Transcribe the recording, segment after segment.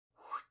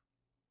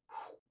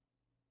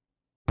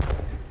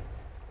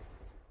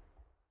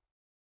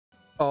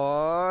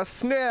Aw,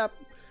 snap!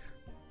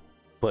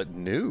 But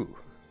new.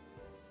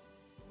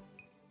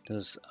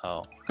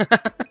 Oh.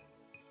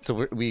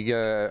 So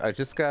I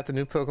just got the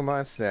new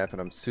Pokemon Snap,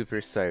 and I'm super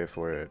excited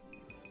for it.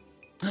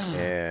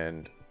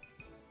 And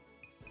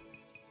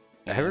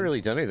I haven't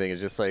really done anything.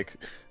 It's just like,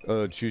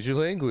 choose your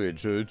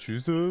language,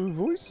 choose the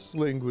voice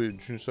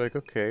language. And it's like,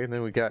 okay. And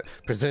then we got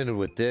presented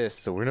with this,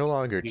 so we're no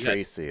longer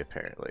Tracy,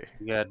 apparently.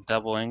 You got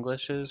double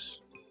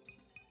Englishes?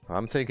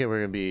 I'm thinking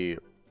we're gonna be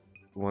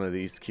one of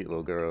these cute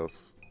little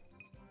girls.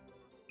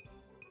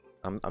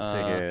 I'm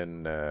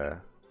thinking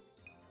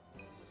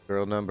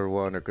girl number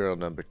 1 or girl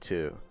number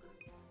 2.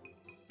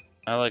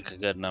 I like a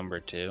good number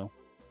 2.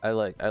 I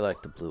like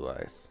the blue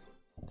eyes.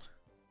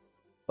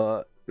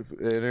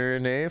 Enter a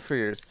name for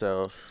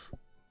yourself.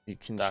 You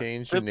can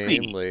change your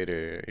name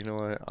later. You know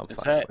what? I'm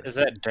fine with it. Is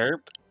that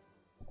derp?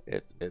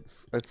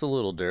 It's a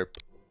little derp.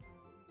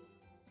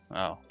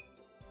 Oh.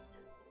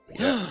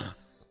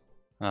 Yes.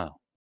 Oh.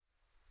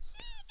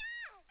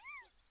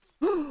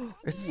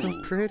 It's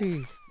so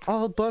pretty.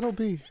 Oh,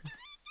 Bunnelby.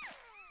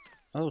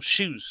 Oh,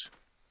 shoes.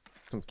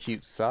 Some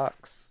cute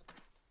socks.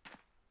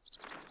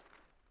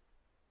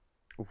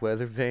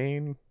 Weather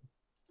Vane.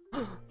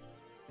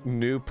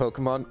 New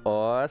Pokemon.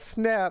 Aw,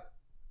 snap.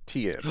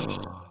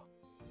 TM.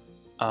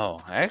 Oh,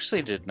 I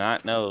actually did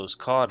not know it was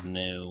called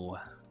new.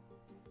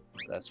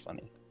 That's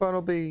funny.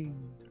 Bunnelby.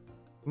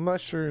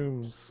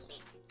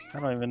 Mushrooms. I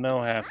don't even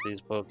know half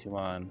these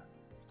Pokemon.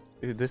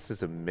 Dude, this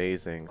is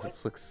amazing.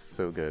 This looks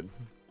so good.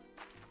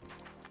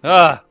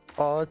 Ah!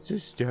 Oh, it's a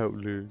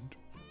Stoutland.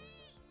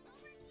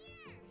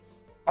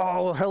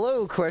 Oh,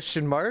 hello,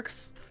 question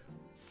marks.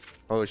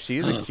 Oh,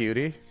 she's a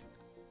cutie.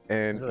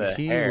 And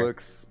he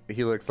looks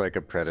like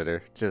a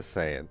predator, just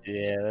saying.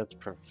 Yeah, that's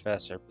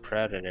Professor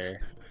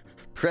Predator.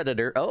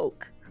 Predator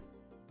Oak.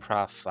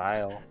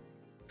 Profile.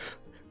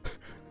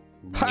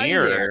 Hi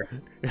Mirror.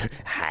 There.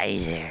 Hi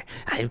there.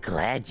 I'm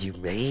glad you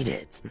made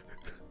it.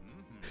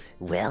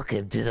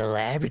 Welcome to the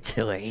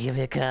Laboratory of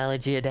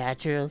Ecology and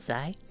Natural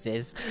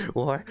Sciences,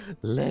 or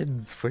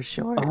LENS for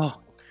short.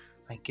 Oh,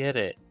 I get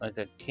it. Like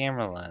a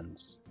camera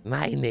lens.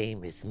 My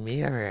name is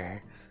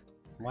Mirror.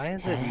 Why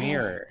is it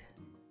Mirror?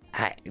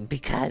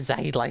 Because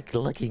I like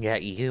looking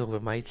at you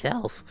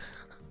myself.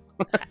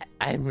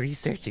 I'm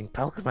researching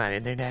Pokemon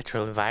in their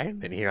natural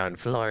environment here on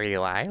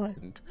Florio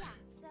Island.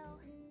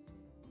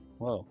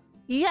 Whoa.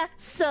 Yeah,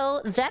 so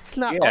that's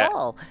not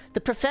all.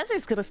 The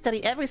professor's gonna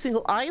study every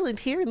single island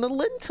here in the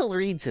Lentil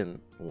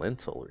region.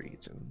 Lentil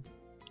region?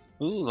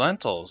 Ooh,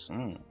 lentils.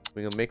 Mm.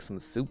 We're gonna make some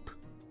soup.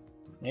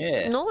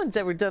 Yeah. No one's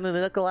ever done an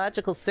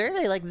ecological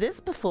survey like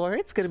this before.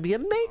 It's gonna be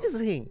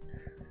amazing.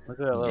 Look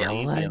at that little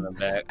Eevee in the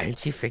back.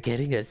 Aren't you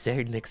forgetting a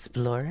certain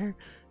explorer?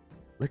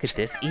 Look at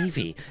this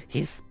Eevee.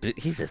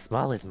 He's as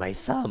small as my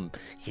thumb.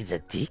 He's a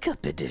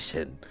teacup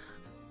edition.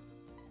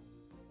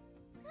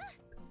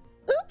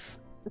 Oops.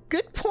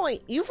 Good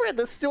point. You've read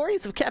the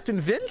stories of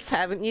Captain Vince,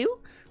 haven't you?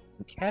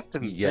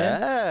 Captain Vince?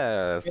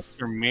 Yes.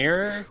 Mr.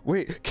 Mirror?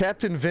 Wait,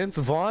 Captain Vince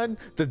Vaughn,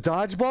 the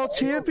dodgeball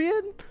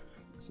champion?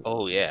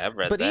 Oh yeah, I've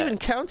read but that. But even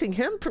counting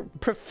him,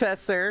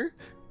 Professor,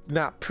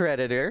 not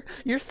Predator,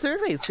 your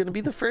survey is going to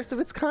be the first of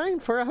its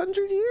kind for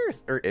 100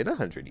 years. Or in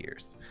 100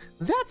 years.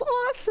 That's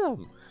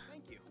awesome.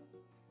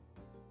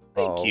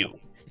 Thank you.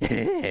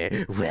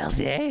 Well,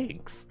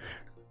 thanks.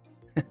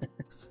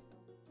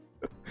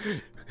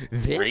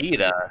 This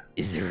Rita.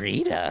 is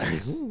Rita.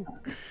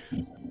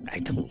 I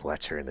don't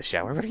watch her in the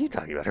shower. What are you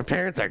talking about? Her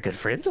parents are good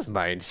friends of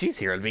mine. She's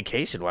here on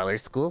vacation while her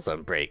school's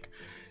on break.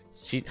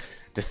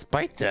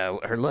 Despite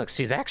her looks,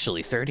 she's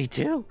actually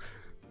 32.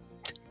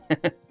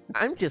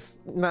 I'm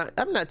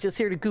not just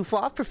here to goof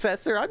off,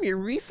 Professor. I'm your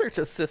research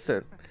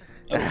assistant.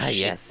 Oh,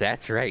 yes,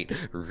 that's right.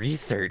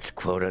 Research,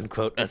 quote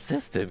unquote,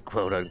 assistant,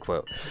 quote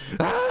unquote.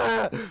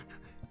 Ah!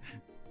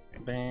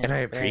 And I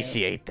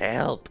appreciate the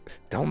help.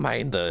 Don't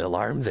mind the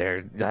alarm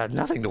there.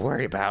 Nothing to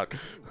worry about.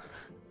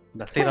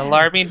 Nothing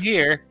alarming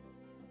here.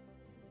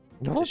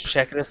 Nope. Just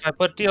checking if I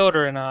put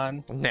deodorant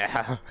on.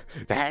 No,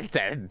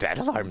 that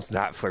alarm's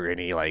not for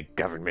any, like,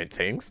 government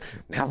things.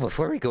 Now,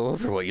 before we go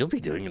over what you'll be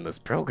doing in this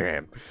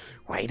program,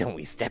 why don't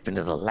we step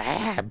into the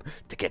lab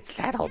to get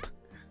settled?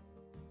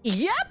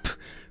 Yep!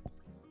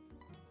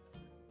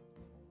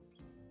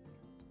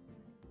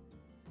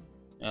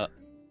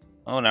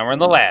 Oh, now we're in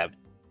the lab.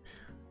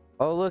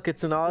 Oh, look,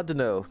 it's an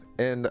Audino.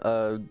 And,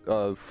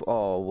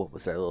 what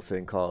was that little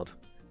thing called?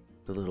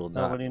 The little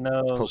Nobody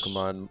knows.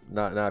 Pokemon,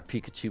 not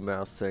Pikachu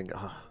mouse thing.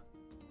 Oh,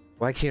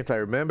 why can't I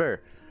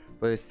remember?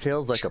 But his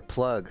tail's like a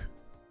plug.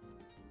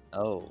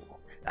 Oh.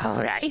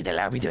 All right,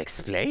 allow me to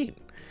explain.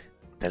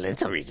 The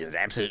Lentil region is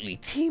absolutely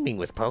teeming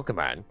with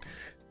Pokemon.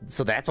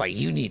 So that's why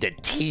you need to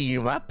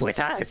team up with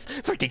us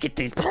to get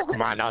these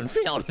Pokemon on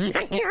film.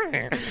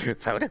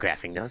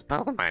 Photographing those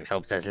Pokemon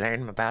helps us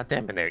learn about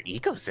them and their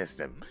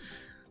ecosystem.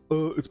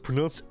 It's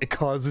pronounced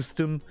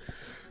ecosystem.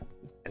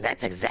 And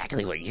that's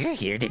exactly what you're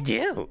here to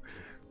do.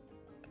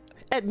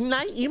 At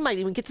night, you might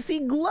even get to see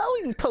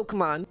glowing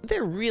Pokemon.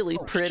 They're really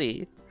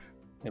pretty.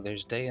 Hey,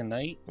 there's day and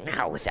night.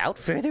 Now, without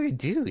further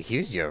ado,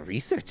 here's your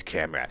research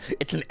camera.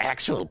 It's an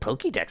actual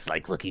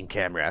Pokédex-like looking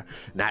camera,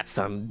 not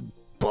some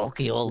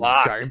bulky old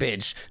Lock.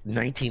 garbage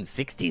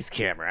 1960s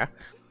camera.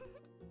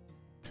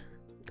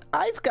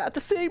 I've got the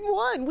same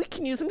one. We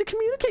can use them to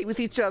communicate with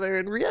each other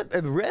and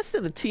the rest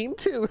of the team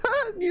too.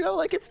 You know,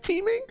 like it's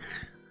teaming.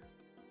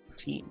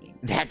 Teaming.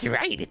 That's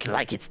right, it's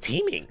like it's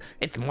teaming.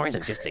 It's more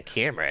than just a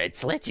camera.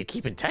 It's lets you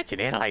keep in touch and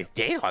analyze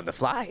data on the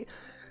fly.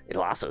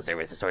 It'll also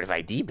serve as a sort of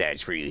ID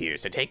badge for you here,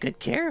 so take good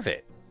care of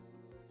it.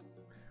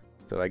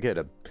 So I get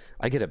a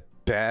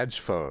badge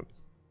phone.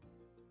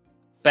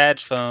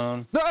 Badge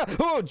phone. Ah!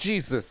 Oh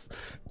Jesus!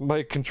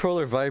 My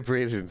controller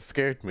vibrated and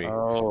scared me.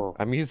 Oh.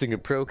 I'm using a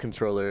pro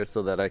controller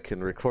so that I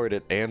can record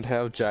it and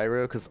have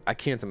gyro, because I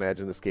can't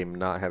imagine this game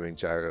not having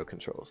gyro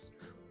controls.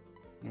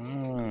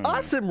 Mm.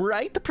 Awesome,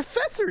 right? The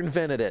professor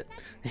invented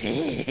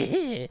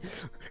it.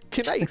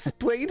 Can I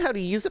explain how to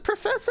use it,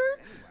 Professor?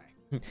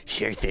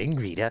 Sure thing,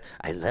 Rita.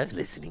 I love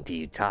listening to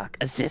you talk.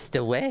 Assist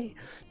away.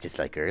 Just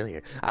like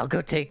earlier. I'll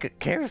go take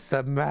care of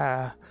some,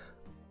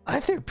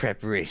 other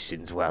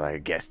preparations while our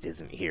guest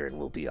isn't here and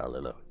we'll be all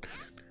alone.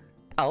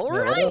 All Yeah,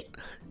 what right. else?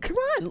 Come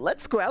on,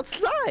 let's go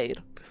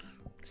outside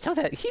so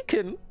that he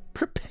can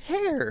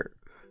prepare.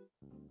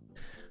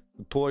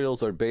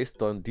 Tutorials are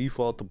based on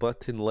default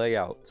button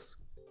layouts.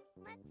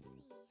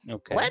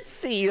 Okay. Let's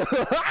see.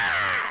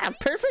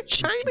 Perfect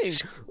timing.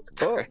 Jesus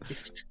Oh.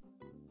 Christ.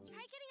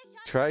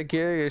 Try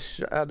getting a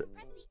shot.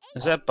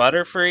 Is that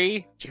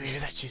Butterfree? Do you hear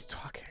that she's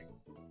talking?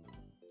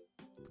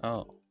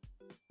 Oh.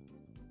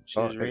 She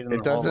Oh, was reading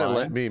it the whole doesn't line.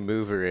 let me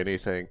move or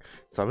anything.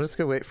 So I'm just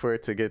gonna wait for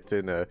it to get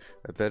in a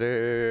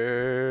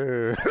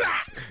better.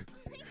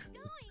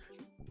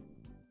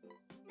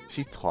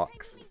 She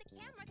talks.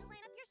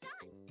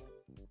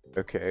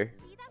 Okay.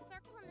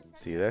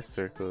 See that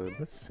circle in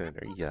the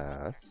center?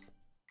 Yes.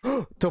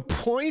 The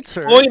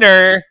pointer.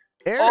 Pointer!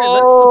 Aaron, Oh!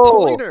 that's the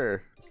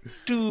pointer.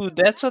 Dude,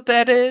 that's what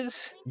that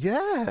is?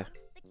 Yeah.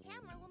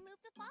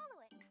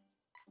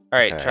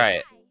 Alright, Okay. try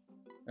it.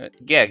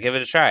 Yeah, give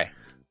it a try.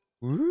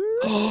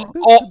 oh.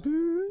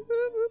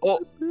 Oh!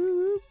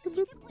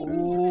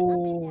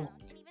 Ooh.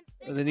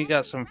 And then you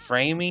got some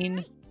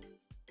framing.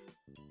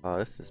 Oh,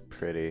 this is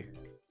pretty.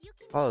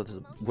 Oh,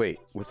 wait,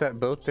 was that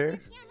boat there?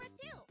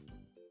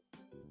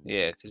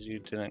 Yeah, because you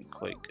didn't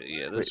quite get...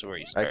 Yeah, this Wait, is where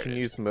you I started. can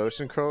use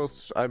motion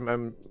controls. My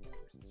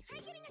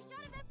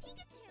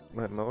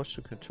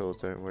motion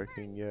controls aren't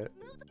working yet.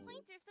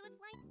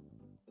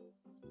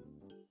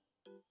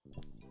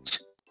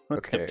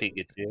 Look at Okay.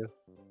 Pikachu.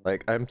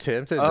 Like, I'm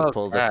tempted Oh, to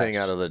pull the thing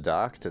gosh. out of the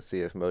dock to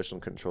see if motion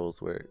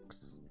controls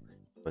works.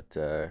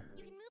 But,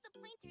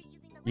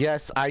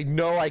 yes, I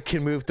know I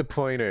can move the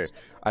pointer.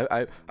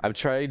 I'm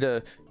trying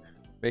to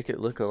make it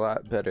look a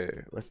lot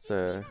better. Let's,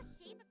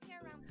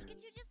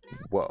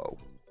 whoa.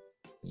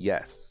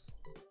 Yes.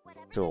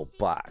 Little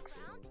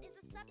box.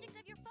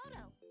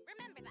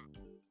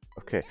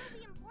 Okay.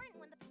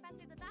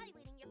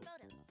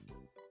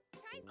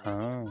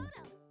 Oh.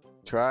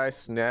 Try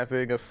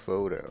snapping a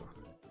photo.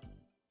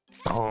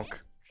 Bonk.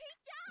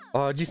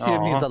 Oh, did you see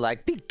him? He's Aw. all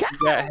like, You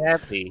got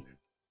happy.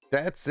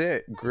 that's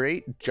it.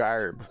 Great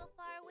jarb.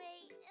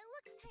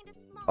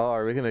 Oh,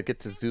 are we gonna get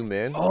to zoom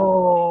in?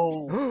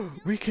 Oh!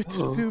 We get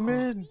to zoom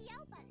in.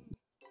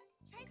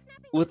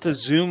 With the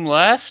zoom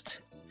left?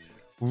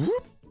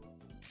 Whoop.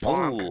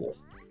 Oh.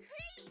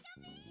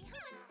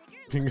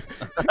 Great.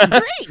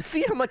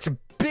 See how much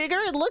bigger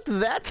it looked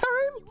that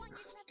time?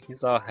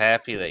 He's all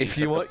happy that If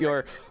you want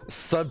your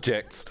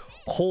subject's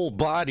whole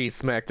body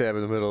smack dab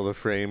in the middle of the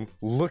frame,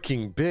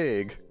 looking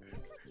big,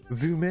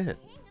 zoom in.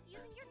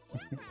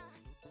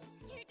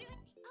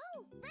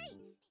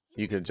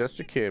 You can adjust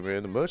your camera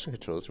and the motion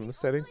controls from the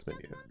settings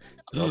menu. You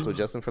can also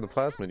adjust them from the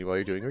pause menu while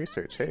you're doing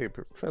research. Hey,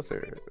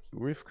 Professor,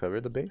 we've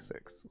covered the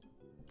basics.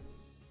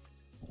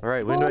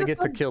 Alright, when do I get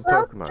to kill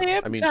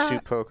Pokemon? I mean,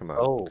 shoot Pokemon.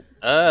 Oh.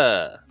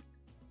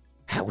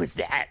 How was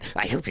that?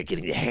 I hope you're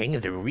getting the hang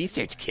of the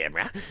research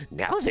camera.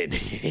 Now then,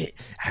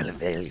 I'll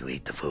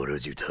evaluate the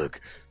photos you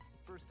took.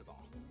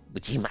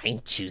 Would you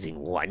mind choosing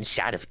one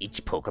shot of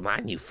each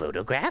Pokemon you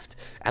photographed?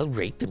 I'll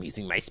rate them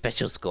using my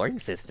special scoring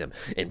system,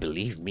 and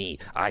believe me,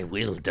 I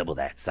will double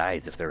that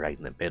size if they're right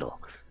in the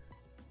middle.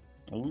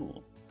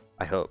 Ooh.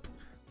 I hope.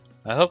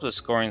 I hope the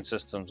scoring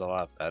system's a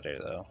lot better,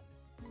 though.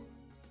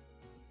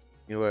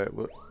 You know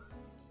what?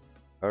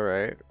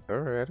 Alright.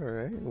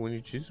 When you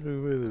choose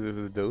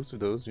those,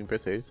 you can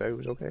press A to decide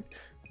which, okay.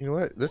 You know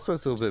what? This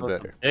one's a little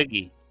bit better.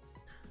 Piggy.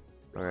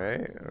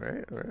 Alright.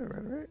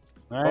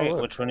 Alright,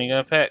 look. which one are you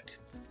gonna pick?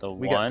 The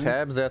We one? got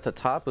tabs at the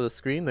top of the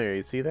screen there.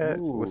 You see that?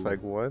 With Ooh.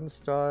 like 1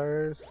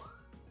 stars.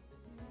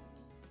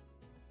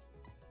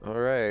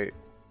 Alright.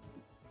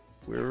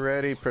 We're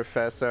ready,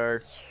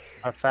 Professor.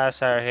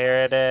 Professor,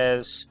 here it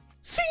is.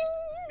 Sing!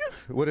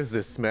 What is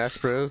this, Smash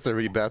Bros? Are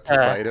we about to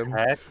fight him?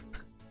 Heck?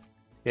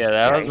 Yeah,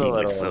 that was a Starting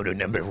with little... photo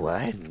number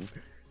 1.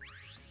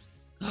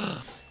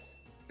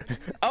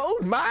 Oh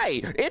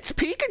my! It's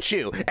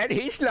Pikachu, and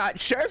he's not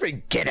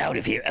surfing. Get out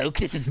of here, Oak.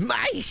 This is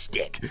my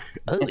stick.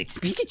 Oh, it's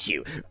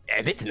Pikachu,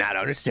 and it's not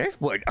on a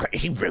surfboard. Oh,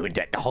 he ruined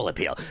it. The whole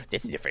appeal.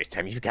 This is the first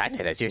time you've gotten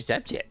it as your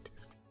subject.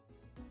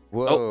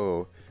 Whoa.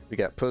 Oh. We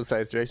got pose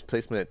size, direction,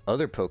 placement,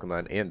 other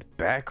Pokemon, and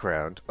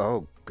background.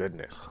 Oh,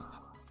 goodness.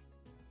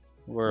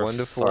 We're 1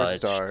 to 4 fudged.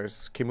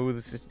 stars. Came up with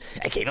this.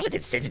 I came up with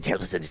it to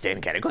help us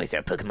understand categories how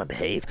Pokemon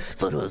behave.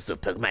 Photos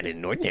of Pokemon in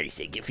an ordinary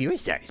state get fewer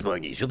stars. More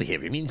unusual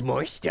behavior means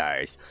more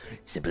stars.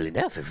 Simple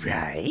enough,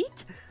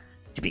 right?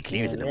 To be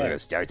clear, the number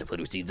of stars a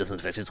photo sees doesn't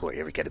affect its score.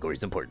 Every category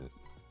is important.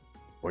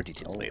 More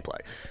details may apply.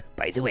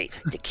 By the way,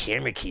 the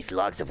camera keeps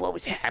logs of what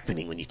was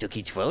happening when you took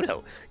each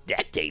photo.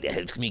 That data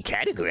helps me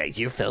categorize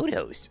your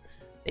photos.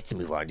 Let's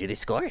move on to the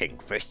scoring.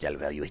 First, I'll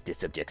evaluate the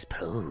subject's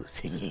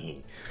pose.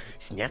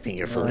 Snapping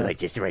your photo at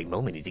just the right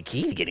moment is the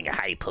key to getting a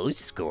high pose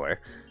score.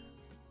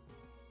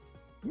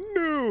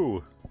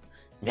 No!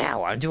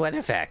 Now, on to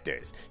other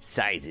factors.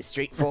 Size is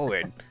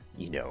straightforward.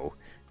 You know,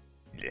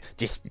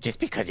 just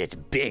because it's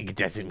big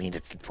doesn't mean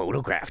it's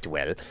photographed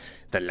well.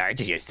 The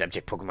larger your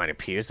subject Pokemon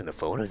appears in the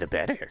photo, the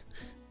better.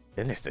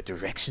 Then there's the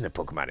direction the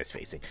Pokemon is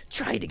facing.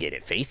 Try to get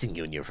it facing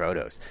you in your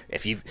photos.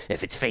 If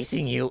it's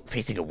facing you,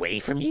 facing away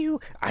from you,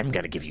 I'm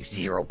gonna give you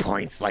 0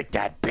 points like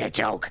that,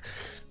 bitch Oak.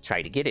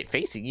 Try to get it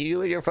facing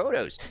you in your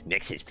photos.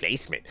 Next is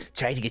placement.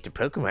 Try to get the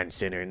Pokemon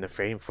Center in the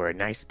frame for a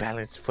nice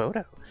balanced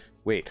photo.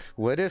 Wait,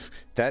 what if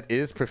that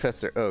is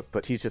Professor Oak,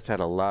 but he's just had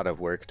a lot of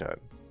work done?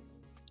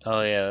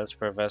 Oh yeah, that's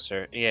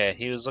Professor. Yeah,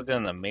 he was looking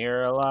in the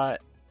mirror a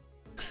lot.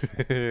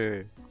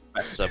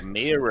 That's a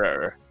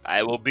mirror.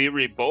 I will be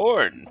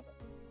reborn.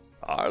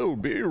 I'll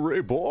be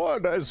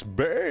reborn as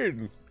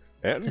Bane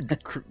and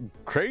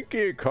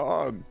Cranky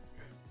Kong.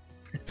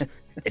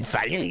 And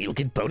finally, you'll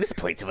get bonus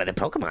points if other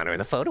Pokemon are in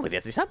the photo with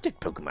as a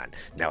subject Pokemon.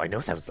 Now, I know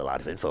that was a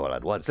lot of info all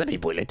at once. Let me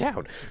boil it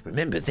down.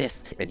 Remember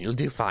this, and you'll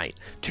do fine.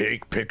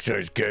 Take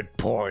pictures, get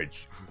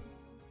points.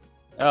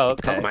 Oh, Make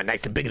the okay. Pokemon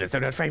nice and big in the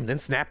center frame, then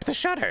snap the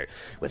shutter.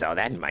 With all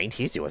that in mind,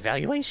 here's your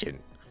evaluation.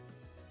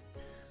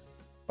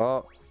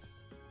 Oh.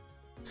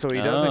 So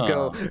he doesn't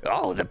go,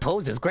 Oh, the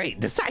pose is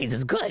great. The size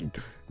is good.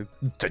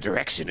 The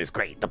direction is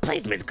great. The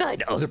placement's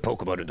good. Other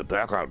Pokemon in the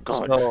background,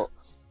 good. So,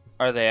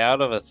 are they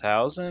out of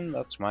 1,000?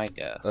 That's my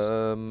guess.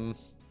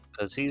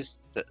 Because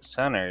he's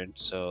centered,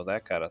 so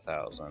that got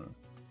 1,000.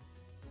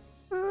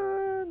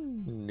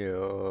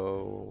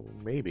 no,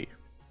 maybe.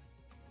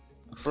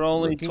 For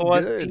only Looking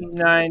good.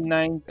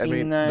 29.99. I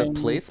mean, the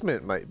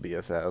placement might be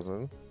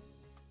 1,000.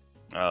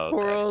 Oh,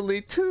 For okay.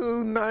 only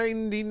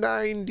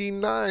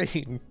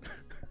 $2.99.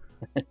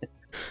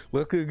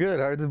 Looking good,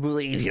 hard to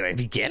believe. Believe you're a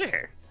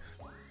beginner.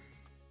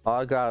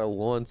 I got a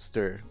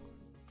Onster.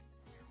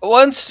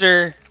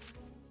 Onster!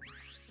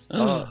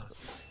 Oh,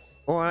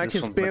 and I This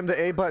can one- spam the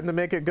A button to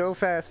make it go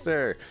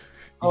faster.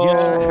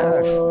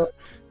 Oh.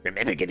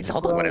 Remember getting the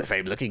whole Pokemon in the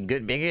frame looking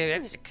good.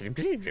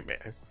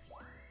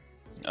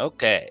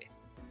 Okay.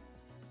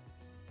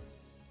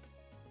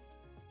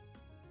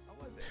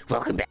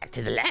 Welcome back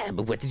to the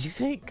lab. What did you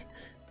think?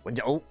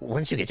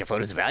 Once you get your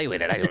photos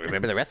evaluated, I don't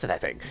remember the rest of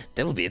that thing.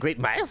 That'll be a great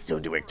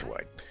milestone to work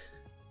toward.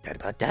 That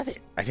about does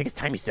it. I think it's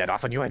time you set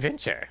off on your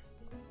adventure.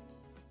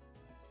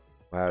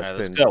 Wow, it's Alright,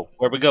 let's been go.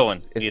 Where we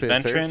going? it's The been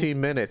adventuring? 13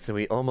 minutes and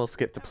we almost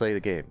get to play the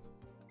game.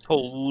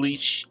 Holy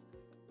sh...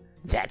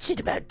 That should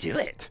about do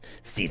it.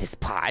 See this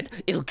pod?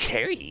 It'll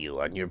carry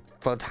you on your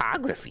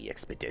photography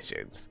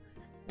expeditions.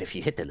 And if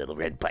you hit the little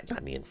red button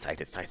on the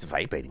inside, it starts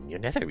vibrating in your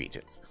nether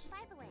regions.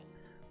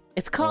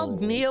 It's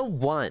called Neo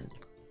 1.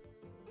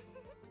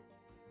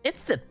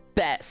 It's the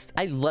best.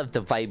 I love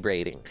the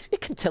vibrating. It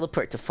can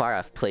teleport to far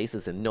off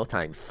places in no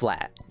time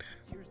flat.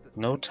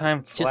 No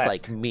time flat. Just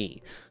like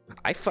me.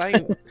 I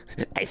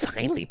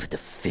finally put the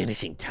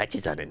finishing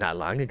touches on it not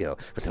long ago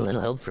with a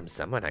little help from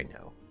someone I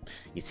know.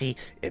 You see,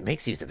 it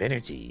makes use of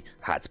energy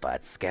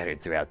hotspots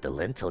scattered throughout the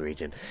Lentil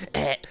region.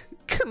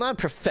 Come on,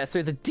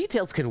 Professor, the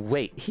details can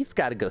wait. He's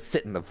got to go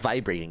sit in the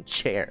vibrating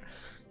chair.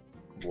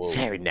 Whoa.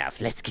 Fair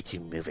enough. Let's get you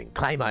moving.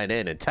 Climb on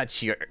in and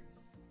touch your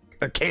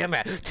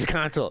camera to the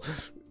console.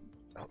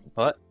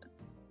 What?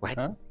 What?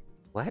 Huh?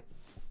 What?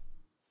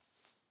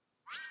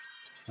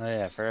 Oh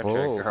yeah, I forgot Oh.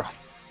 you're a girl.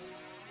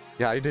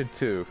 Yeah, I did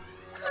too.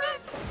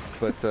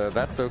 But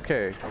that's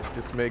okay. It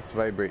just makes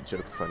vibrate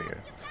jokes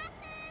funnier.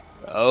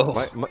 Oh,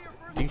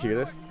 Do you hear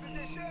this? Do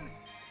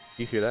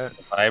you hear that?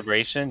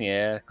 vibration?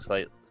 Yeah,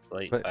 slight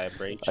But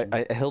vibration.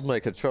 I held my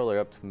controller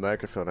up to the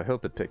microphone. I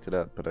hope it picked it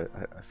up, but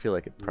I feel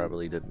like it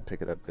probably didn't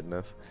pick it up good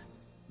enough.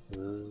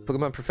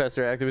 Pokemon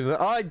Professor activated.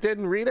 Oh, I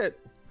didn't read it!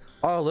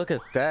 Oh, look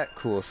at that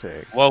cool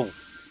thing. Whoa!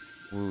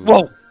 Ooh.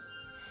 Whoa!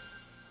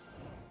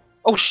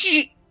 Oh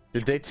shit!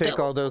 Did they take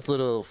all those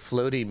little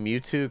floaty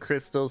Mewtwo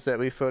crystals that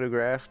we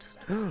photographed?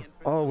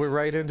 Oh, we're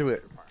right into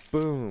it.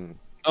 Boom.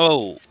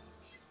 Oh,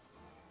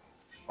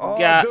 Oh,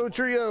 Yeah.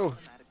 Dodrio!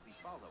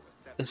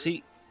 is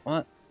he?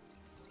 What?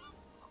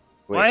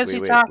 Wait, Why is he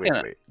talking?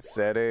 Wait.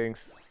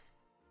 Settings.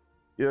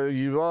 Yeah,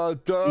 you are You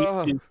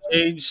duh. can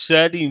change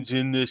settings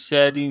in the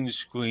settings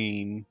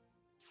screen.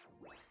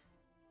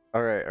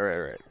 Alright.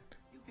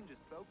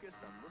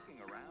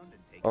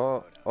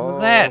 Oh,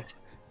 What's that?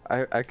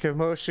 I can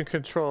motion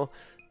control,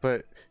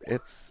 but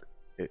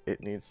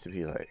it needs to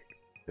be like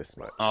this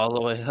much. All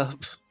the way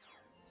up.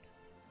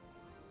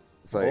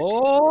 It's like,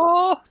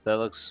 Oh, that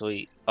looks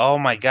sweet. Oh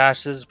my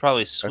gosh, this is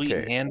probably sweet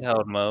Okay. in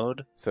handheld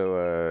mode.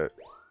 so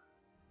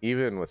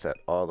even with that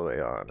all the way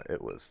on,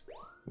 it was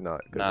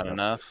not good Not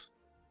enough.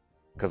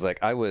 Because like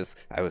I was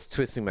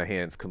twisting my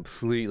hands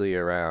completely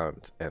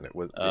around, and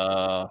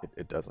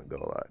it doesn't go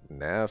a lot.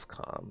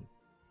 Navcom.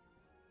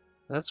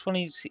 That's when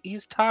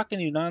he's talking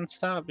to you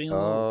nonstop. Being a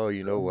little Oh,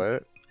 you know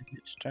what?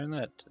 bitch. Turn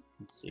that to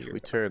If zero. we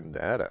turn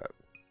that up,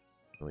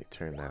 and we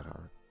turn that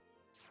on,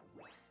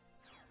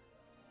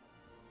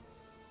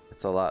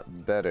 it's a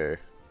lot better.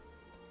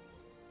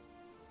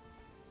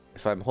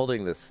 If I'm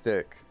holding this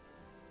stick.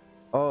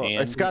 Oh, And-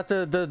 it's got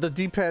the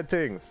D-pad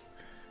things.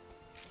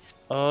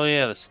 Oh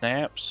yeah, the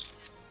snaps.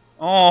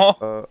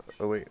 Oh,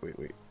 Oh wait.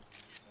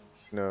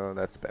 No,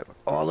 that's a bad one.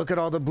 Oh, look at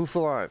all the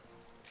Bouffalon.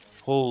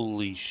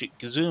 holy shit!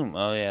 Zoom.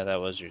 Oh yeah, that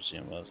was your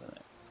zoom, wasn't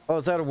it? Oh,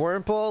 is that a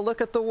worm pole?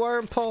 Look at the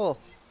worm pole.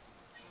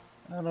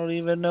 I don't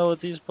even know what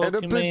these And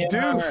a Pokemon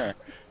Bidoof. are.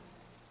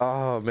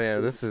 Oh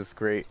man, this is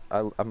great.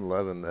 I'm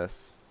loving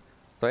this.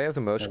 So I have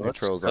the motion It looks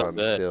controls so on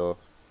good. still.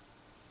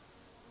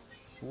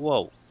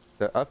 Whoa.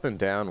 The up and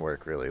down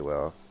work really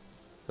well.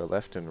 The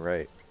left and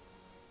right.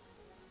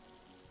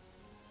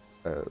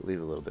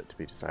 Leave a little bit to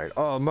be desired.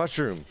 Oh,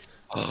 mushroom!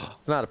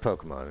 It's not a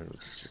Pokemon, it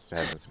just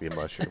happens to be a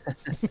mushroom.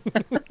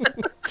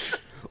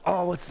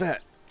 Oh, what's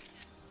that?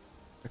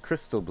 A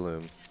crystal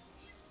bloom.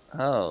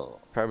 Oh.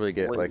 Probably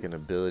get Wait. like an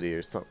ability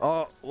or something.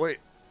 Oh, wait.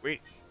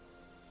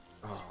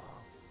 Oh.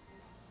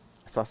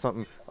 I saw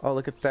something. Oh,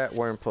 look at that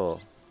worm pole.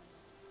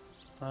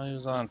 Oh, he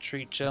was on a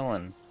tree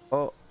chilling.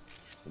 Oh,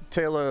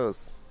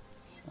 Talos.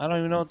 I don't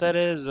even know what that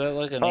is. Is that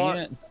like an Oh,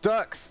 ant?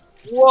 ducks.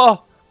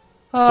 Whoa!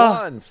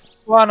 Swans.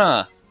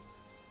 Swanna!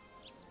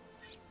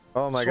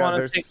 Oh my Just god, wanna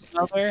there's take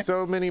another?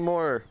 so many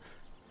more.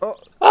 Oh,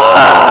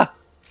 Ah!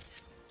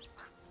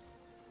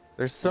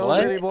 there's so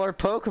What? many more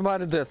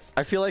Pokemon in this.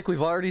 I feel like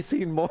we've already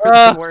seen more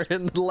Ah! than were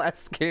in the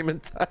last game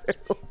entirely.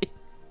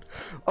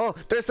 Oh,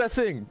 there's that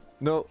thing.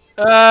 No,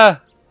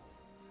 Ah!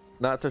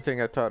 not the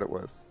thing I thought it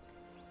was.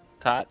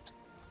 Tot.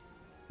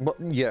 Well,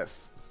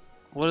 yes.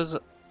 What is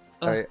it?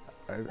 I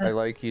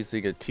like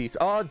using a T.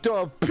 Oh,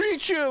 duh,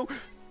 Pichu!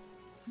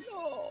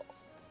 No.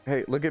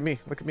 Hey, look at me,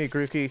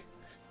 Grookey.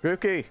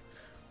 Grookey!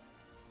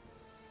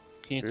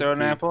 Can you throw an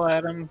Grookey. apple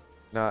at him?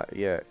 Not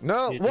yet.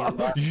 No! You do Wha-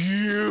 that?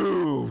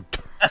 You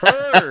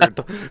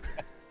turd!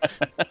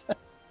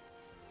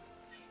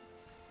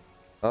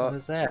 What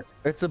is that?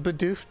 It's a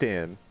Bidoof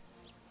Dan.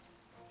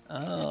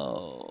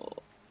 Oh.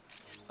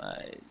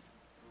 I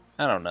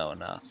don't know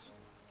enough.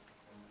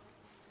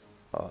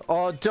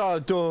 Oh,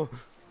 duh.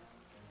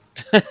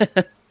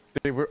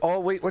 They were. Oh,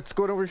 wait, what's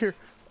going over here?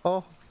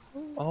 Oh.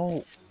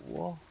 Oh,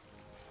 whoa.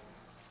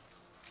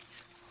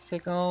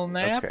 Take a little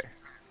nap? Okay.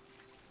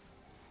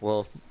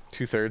 Well,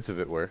 2/3 of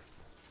it were.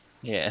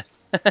 Yeah.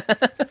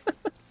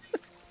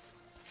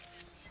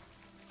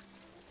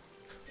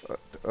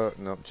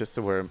 No, just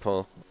a worm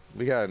pole.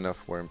 We got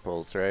enough worm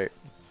poles, right?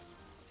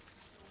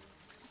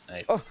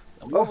 Oh,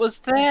 What was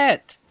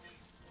that?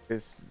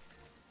 It's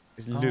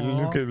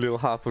little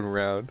hopping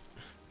around.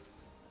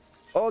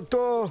 Oh,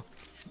 duh!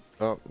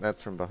 Oh,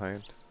 that's from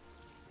behind.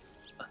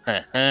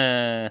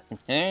 Is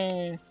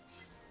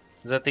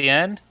that the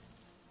end?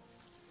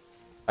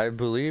 I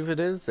believe it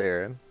is,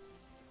 Aaron.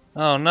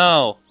 Oh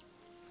no.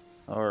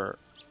 Or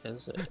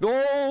is it?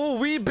 No,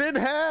 we've been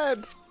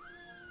had!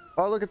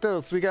 Oh, look at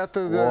those. We got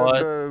the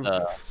What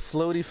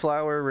floaty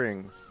flower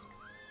rings.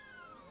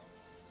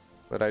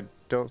 But I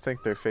don't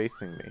think they're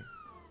facing me.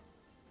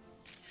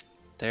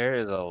 There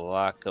is a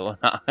lot going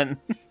on.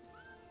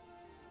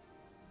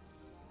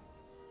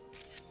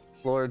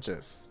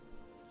 Gorgeous.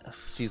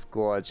 She's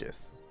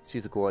gorgeous.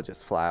 She's a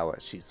gorgeous flower.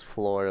 She's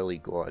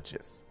florally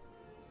gorgeous.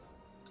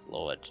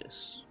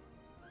 Florges.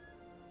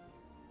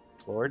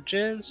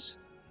 Florges?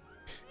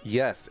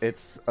 Yes,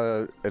 it's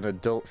an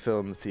adult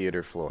film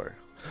theater floor.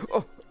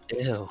 Oh,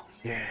 Ew.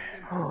 yeah.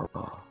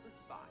 Oh.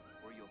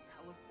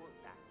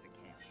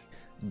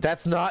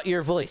 That's not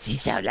your voice. You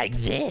sound like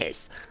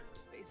this.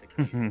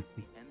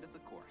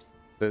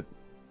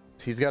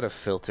 He's got a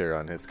filter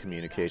on his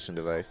communication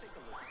device.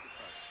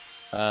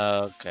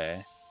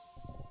 Okay.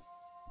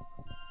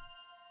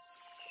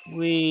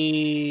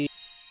 We.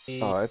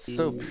 Oh, it's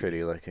so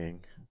pretty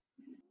looking.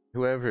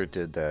 Whoever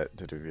did that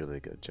did a really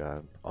good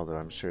job. Although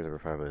I'm sure there were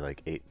probably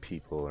like 8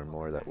 people or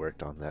more that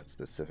worked on that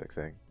specific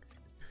thing.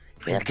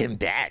 Welcome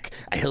back.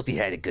 I hope you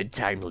had a good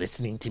time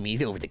listening to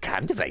me over the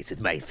comm device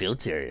with my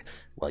filter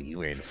while you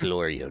were in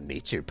Florio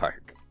Nature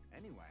Park.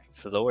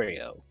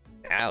 Florio.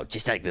 Now,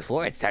 just like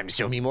before, it's time to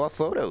show me more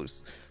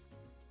photos.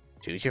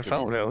 Choose your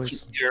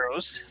photos.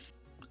 Girls.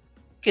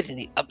 Get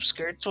any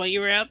upskirts while you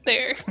were out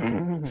there?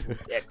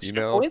 Extra You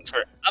know- points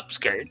for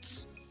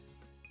upskirts.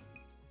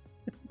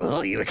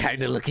 Oh, you were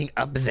kind of looking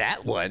up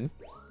that one.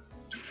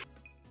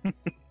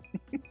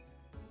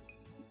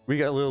 We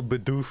got a little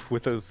Bidoof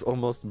with his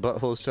almost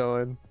butthole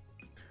showing.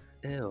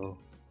 Ew.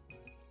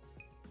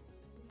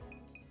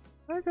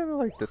 I kind of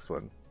like this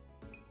one.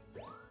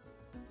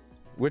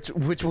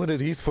 Which one of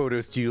these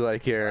photos do you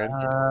like, Aaron?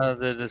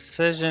 The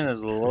decision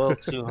is a little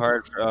too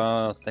hard for.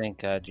 Oh, thank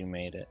God you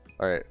made it.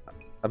 All right,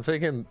 I'm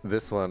thinking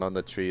this one on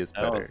the tree is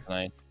better. Oh,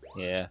 nice.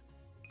 Yeah.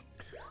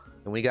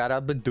 And we got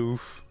a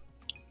Bidoof.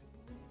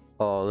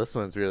 Oh, this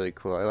one's really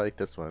cool. I like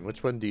this one.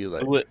 Which one do you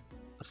like? Ooh,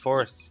 the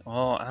fourth.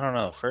 Well, I don't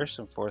know. First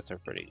and fourth are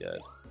pretty good.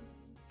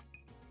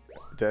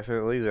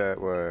 Definitely that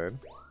one.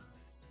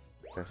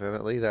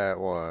 Definitely that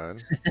one.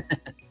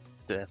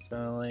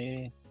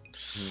 Definitely.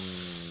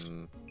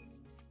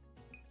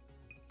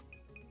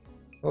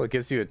 Oh, it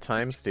gives you a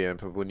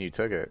timestamp of when you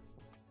took it.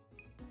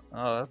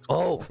 Oh, that's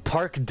cool. Oh,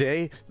 park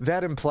day?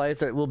 That implies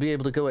that we'll be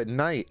able to go at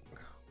night.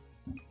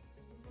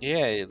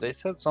 Yeah, they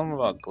said something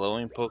about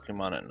glowing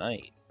Pokemon at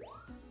night.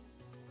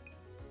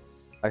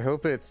 I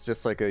hope it's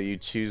just like a you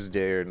choose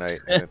day or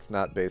night and it's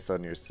not based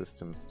on your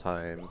system's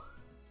time.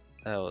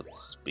 That would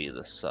be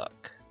the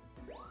suck.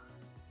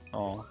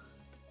 Oh.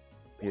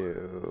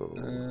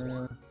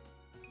 Ew.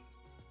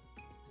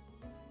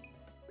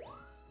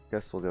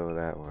 Guess we'll go with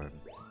that one.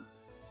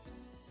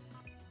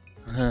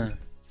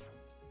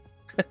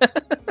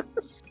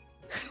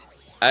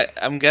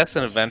 I'm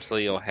guessing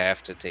eventually you'll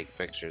have to take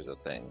pictures of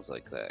things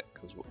like that,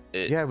 cause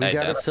yeah, we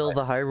gotta fill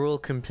the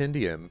Hyrule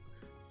Compendium.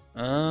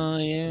 Oh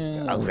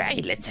yeah.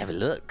 Alright, let's have a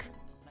look.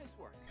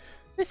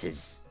 This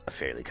is a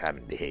fairly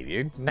common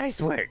behavior. Nice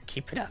work,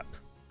 keep it up.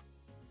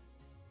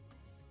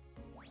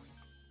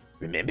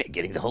 Remember,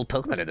 getting the whole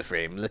Pokemon in the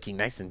frame looking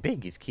nice and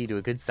big is key to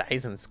a good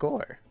size and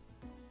score.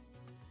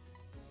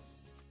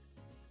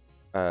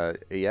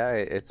 Yeah,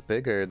 it's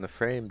bigger in the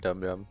frame,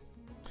 dum-dum.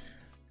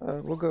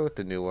 We'll go with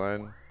the new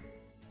one.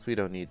 So we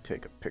don't need to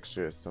take a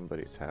picture of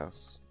somebody's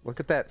house.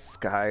 Look at that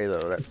sky,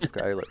 though. That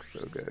sky looks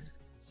so good.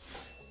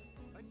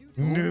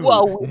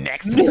 Whoa!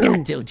 Next, we've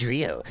got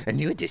Dodrio, a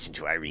new addition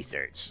to our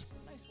research.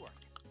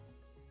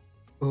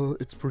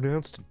 It's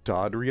pronounced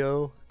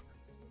Dodrio?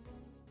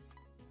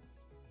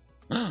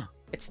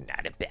 It's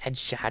not a bad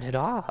shot at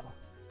all.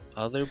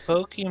 Other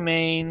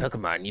Pokemon.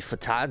 Pokemon you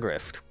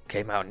photographed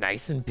came out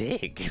nice and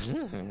big.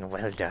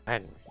 Well done.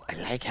 I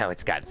like how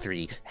it's got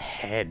 3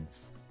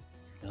 heads.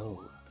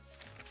 Oh.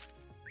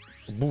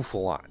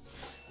 Bouffalant.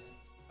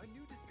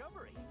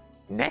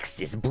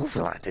 Next is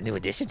Bouffalant, a new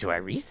addition to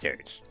our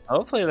research.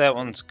 Hopefully that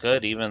one's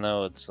good, even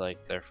though it's like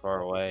they're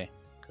far away.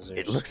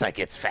 It looks like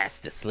it's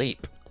fast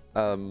asleep.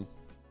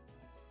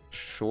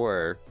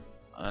 Sure.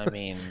 I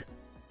mean,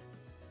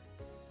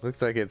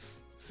 looks like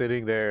it's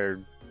sitting there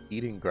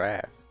eating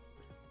grass.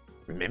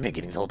 Remember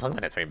getting the whole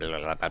Pokemon at 3 blah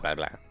blah blah blah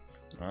blah.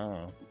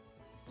 oh.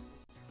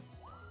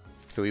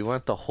 So we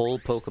want the whole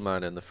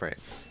Pokemon in the frame.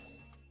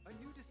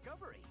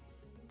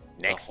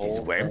 Next is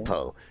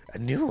Wurmple, a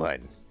new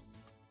one.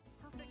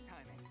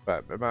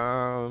 What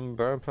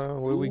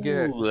do we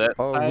get? Ooh,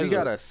 Oh, we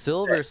got a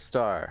Silver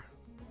Star.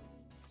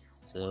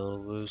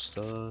 Silver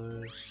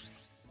Star.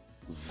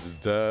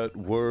 That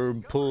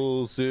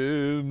Wurmple's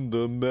in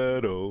the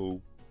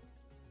meadow.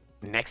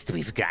 Next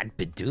we've got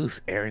Bidoof,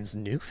 Aaron's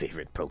new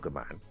favorite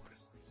Pokemon.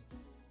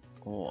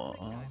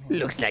 Whoa.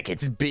 Looks like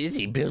it's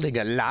busy building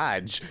a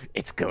lodge.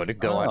 It's going to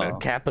go on a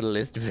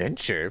capitalist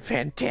venture.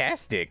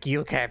 Fantastic!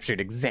 You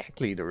captured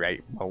exactly the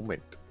right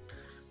moment.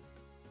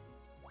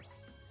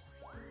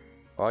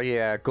 Oh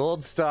yeah,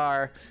 Gold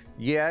Star.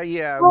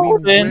 Yeah,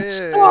 Golden we win.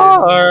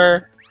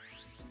 Star.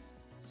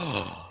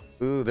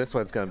 Ooh, this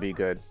one's gonna be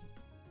good.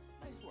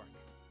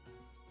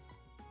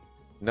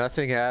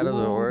 Nothing out of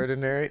the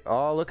ordinary.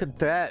 Oh, look at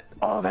that.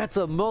 Oh, that's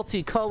a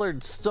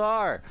multicolored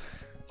star.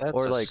 That's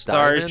or a like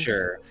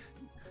Starcher.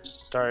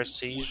 Star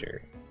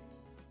Seizure.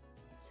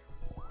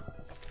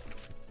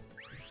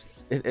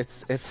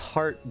 It's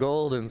heart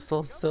gold and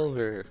soul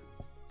silver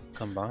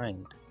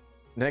Combined.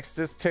 Next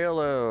is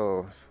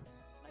Tailo.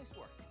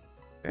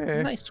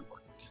 Nice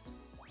work.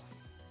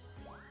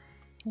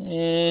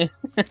 Eh.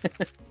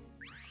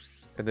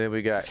 And then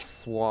we got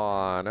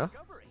Swanna.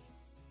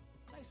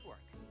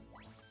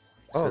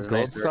 Oh, Says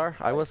Gold nice Star?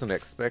 I wasn't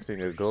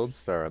expecting a Gold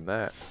Star on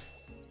that.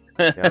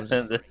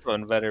 This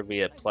one better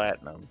be at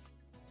Platinum.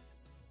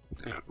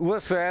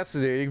 What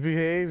fascinating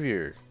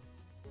behavior.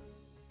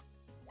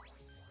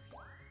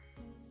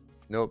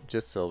 Nope,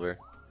 just silver.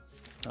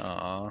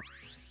 Aww.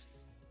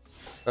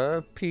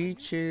 A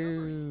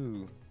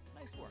Pichu.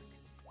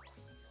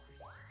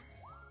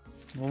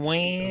 Wow.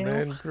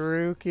 And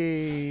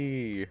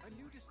Grookey.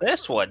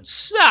 This one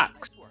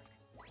sucks.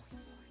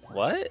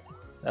 What?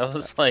 That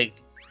was like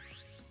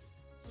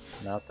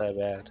not that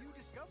bad.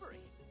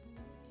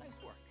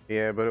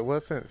 Yeah, but it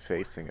wasn't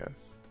facing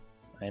us.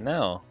 I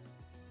know.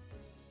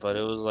 But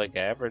it was like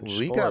average.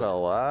 We score. got a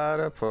lot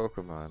of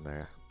Pokemon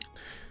there.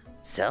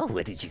 So,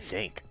 what did you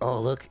think? Oh,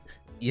 look,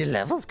 your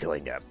level's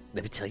going up.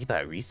 Let me tell you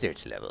about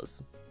research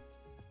levels.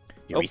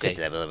 Your research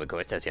level, of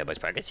course, tells you how much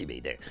progress you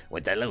made there.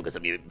 Once that level goes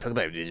up, your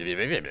Pokemon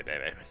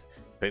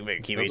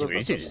key rating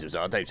researches with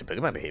all types of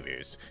Pokemon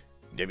behaviors.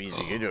 That means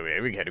you get over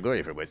every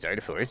category from 1 star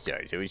to 4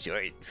 stars. So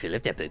short. Fill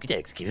up that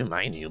Pokedex. Keep in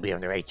mind, you'll be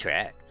on the right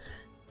track.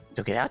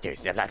 So get out there,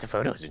 snap lots of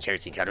photos and cherry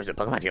encounters with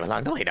Pokemon team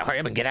along the way. Now hurry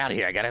up and get out of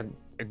here. I gotta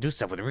do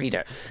stuff with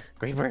Rita.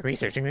 Great work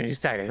researching the new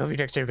site. I hope your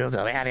next trip goes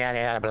well. Yada yada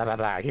yada blah blah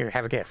blah. Here,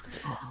 have a gift.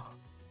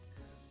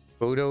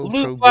 Photo Loot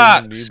program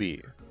box.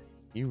 newbie.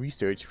 You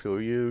research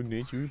for your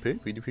nature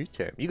paper the first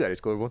time. You gotta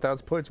score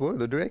 1,000 points more in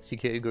the direct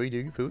category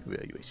during your photo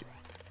evaluation.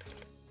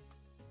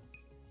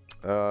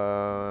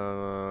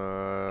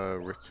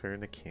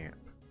 Return to camp.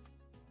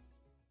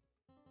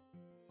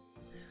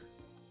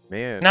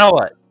 Man. Now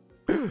what?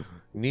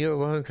 Neo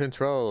 1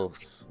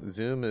 controls.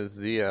 Zoom is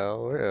ZL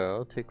or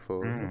L. Take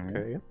photo. Mhm.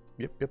 Okay.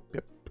 Yep.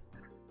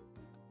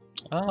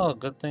 Oh,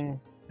 good thing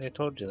they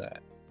told you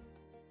that.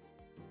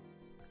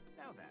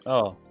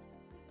 Oh,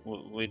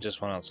 we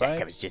just went That outside.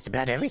 covers just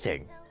about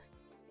everything.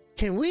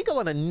 Can we go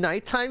on a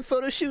nighttime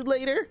photo shoot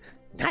later?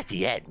 Not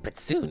yet, but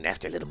soon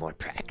after a little more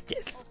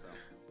practice.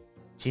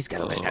 She's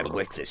gotta learn how to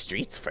work the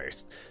streets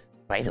first.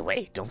 By the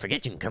way, don't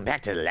forget you can come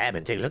back to the lab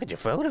and take a look at your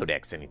photo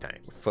decks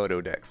anytime.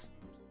 Photo decks.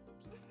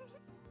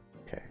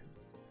 Okay.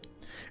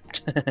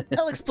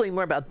 I'll explain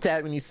more about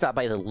that when you stop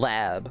by the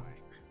lab.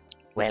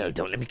 Well,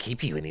 don't let me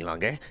keep you any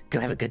longer. Go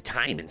have a good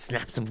time and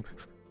snap some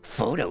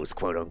photos,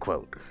 quote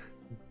unquote.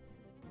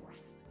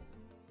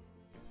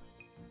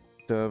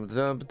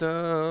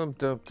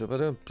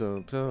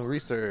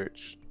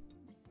 Research.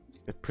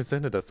 It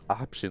presented us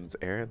options,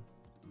 Aaron.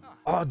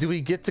 Oh, do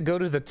we get to go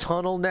to the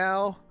tunnel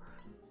now?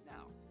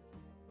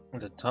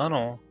 The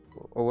tunnel.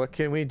 Or what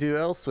can we do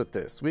else with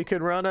this? We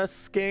can run a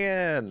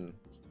scan.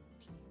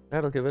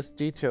 That'll give us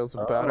details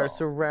about Oh. our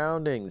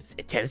surroundings.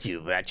 It tells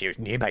you about your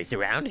nearby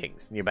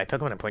surroundings. Nearby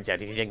Pokemon points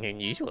out anything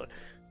unusual.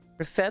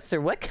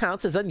 Professor, what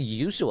counts as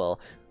unusual?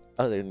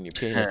 Other than your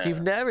penis,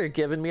 you've never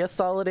given me a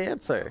solid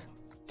answer.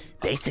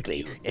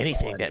 Basically,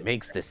 anything that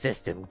makes the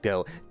system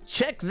go,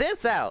 Check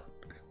this out!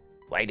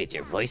 why did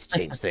your voice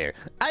change there?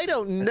 I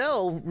don't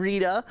know,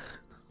 Rita.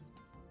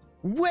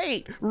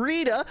 Wait,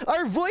 Rita,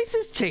 our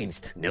voices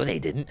changed. No, they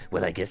didn't.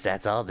 Well, I guess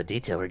that's all the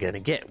detail we're gonna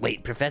get.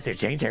 Wait, Professor,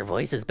 change our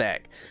voices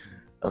back.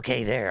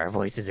 Okay, there, our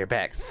voices are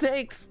back.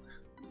 Thanks.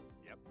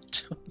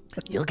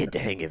 You'll get the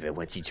hang of it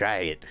once you try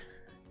it.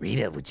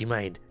 Rita, would you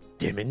mind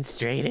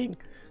demonstrating?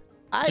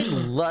 I'd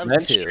love to.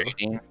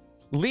 Menstruating.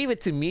 Leave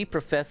it to me,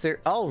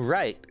 Professor. All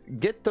right,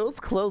 get those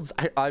clothes,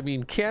 I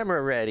mean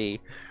camera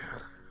ready.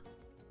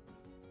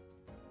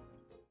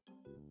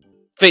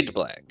 Fade to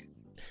black.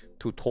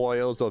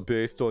 Tutorials are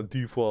based on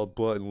default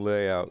button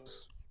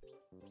layouts.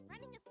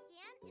 Running a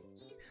scan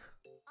is easy.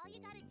 All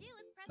you gotta do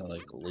is press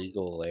Like F1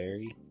 legal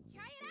Larry.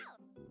 try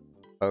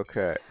it out.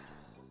 Okay.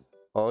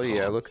 Oh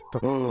yeah, look at the...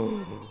 Pop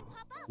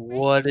up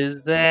What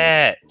is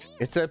that?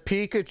 It's a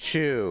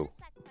Pikachu!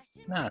 that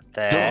question. Not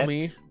that.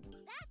 Dummy!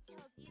 That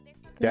tells you there's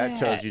something. That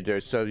tells you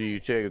there's something you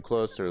take a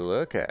closer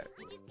look at.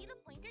 Did you see the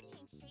pointer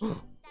change shape?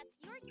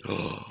 That's your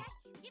cue.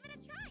 Give it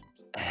a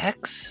try.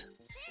 X?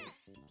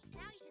 Now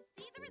you should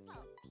see the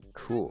result.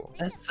 Cool.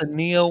 That's the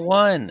Neo 1.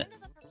 One of the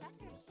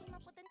professors came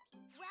up with an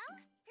well,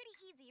 pretty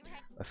easy,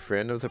 right? A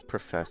friend of the At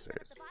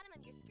professors. the bottom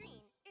of your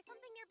screen, there's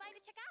something nearby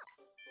to check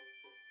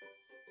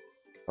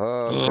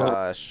out. Oh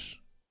gosh.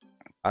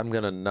 I'm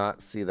gonna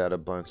not see that a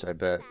bunch, I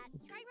bet.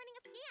 Try running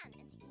a scan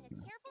and taking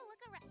a careful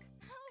look around.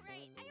 Oh,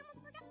 right, I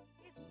almost forgot.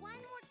 There's one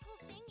more cool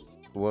thing you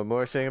should know. One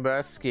more thing about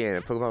a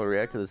scan. Pokemon will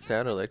react to the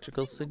sound or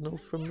electrical signal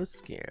from the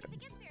scan.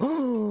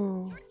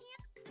 Oh,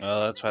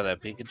 Oh, that's why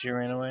that Pikachu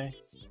ran away?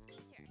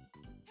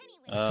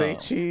 Say Oh.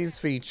 cheese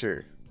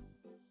feature.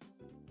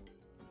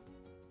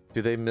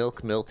 Do they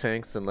milk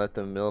tanks and let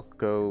the milk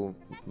go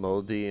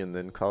moldy and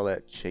then call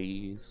that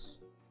cheese?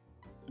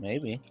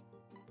 Maybe.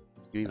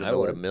 Do you even I know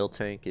what a would. milk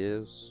tank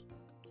is?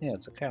 Yeah,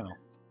 it's a cow.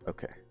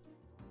 Okay.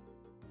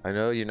 I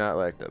know you're not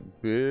like the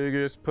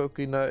biggest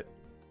Pokénut,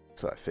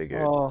 so I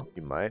figured Oh,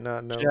 you might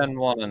not know. Gen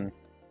 1,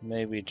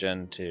 maybe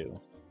Gen 2.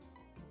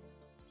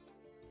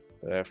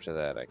 But after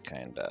that, I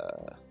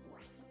kinda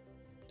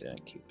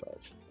didn't keep up.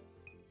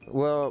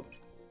 Well,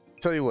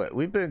 tell you what,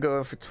 we've been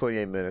going for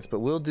 28 minutes,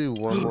 but we'll do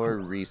one more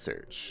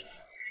research.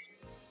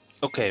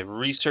 Okay,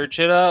 research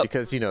it up.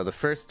 Because, you know, the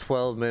first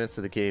 12 minutes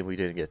of the game we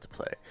didn't get to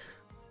play.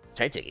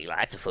 Try taking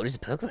lots of photos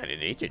of Pokemon in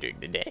nature during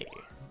the day.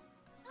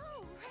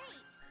 Oh, right.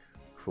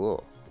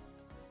 Cool.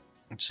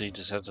 So you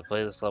just have to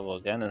play this level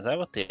again? Is that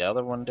what the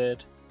other one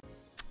did?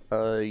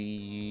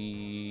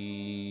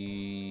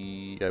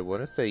 I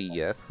want to say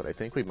yes, but I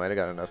think we might have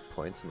got enough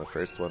points in the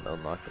first one to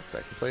unlock the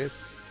second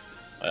place.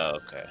 Oh,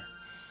 okay.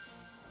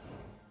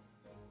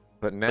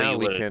 But But now you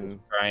we would've can...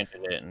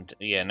 grinded it, and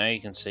yeah, now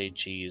you can say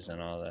cheese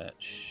and all that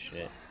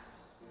shit.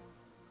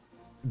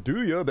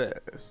 Do your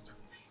best.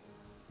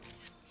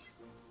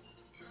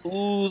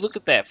 Ooh, look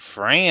at that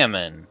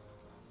Framin.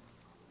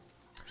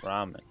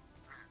 Ramen.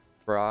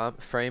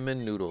 Framin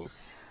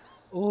noodles.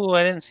 Ooh,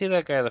 I didn't see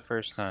that guy the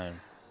first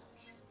time.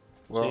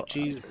 Well,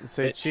 cheese,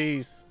 say bitch.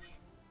 cheese.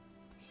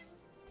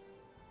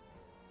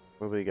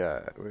 What we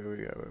got? What we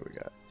got? What we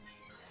got?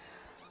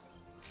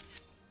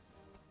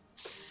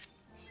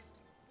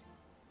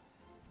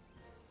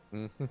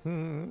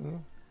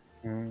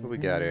 What we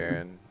got,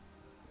 Aaron?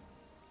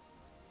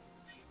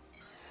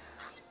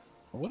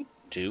 What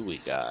do we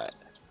got?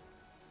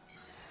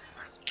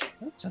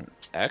 That's an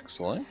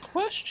excellent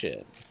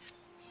question.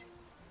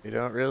 You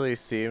don't really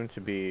seem to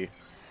be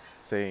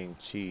saying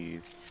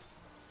cheese.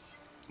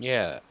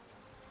 Yeah.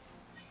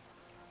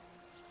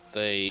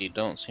 They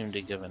don't seem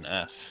to give an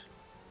F.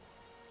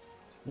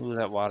 Ooh,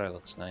 that water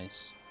looks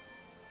nice.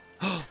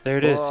 There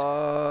it is.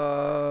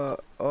 Oh,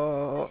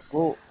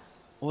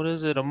 what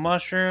is it? A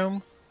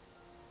mushroom?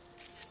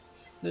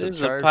 This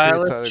is a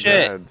pile of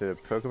shit.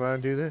 Did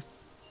Pokemon do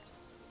this?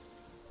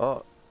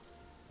 Oh.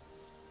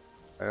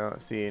 I don't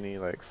see any,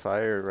 like,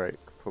 fire-like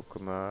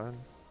Pokemon.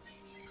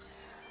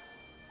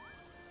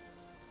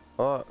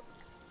 Oh.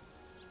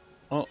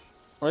 Oh,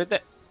 right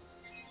there.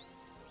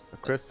 A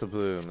crystal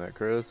bloom that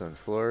grows on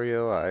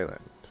Florio Island.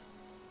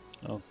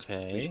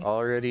 Okay. We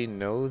already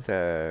know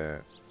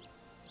that.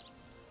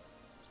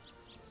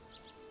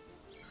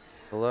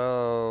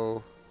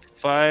 Hello?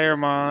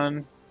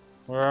 Firemon,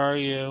 where are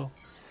you?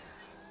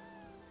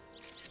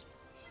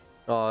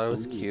 Oh, that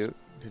was cute.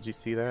 Did you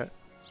see that?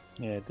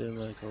 Yeah, it did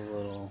like a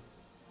little...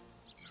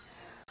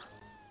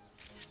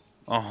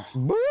 Oh.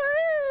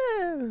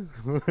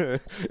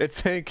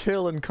 It's Hank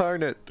Hill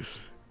incarnate.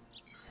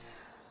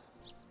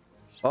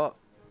 Oh.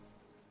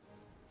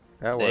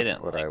 That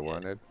wasn't what I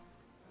wanted.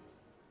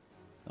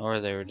 Or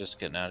they were just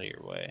getting out of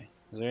your way.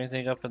 Is there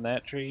anything up in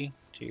that tree?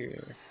 To your...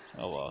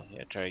 Oh well,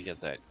 yeah, try to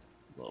get that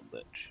little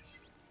bitch.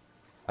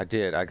 I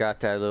did. I got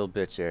that little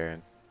bitch,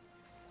 Aaron.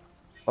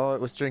 Oh,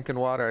 it was drinking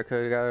water. I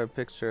could have got a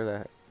picture of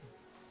that.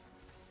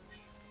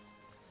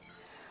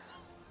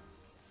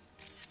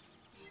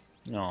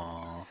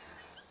 Aww.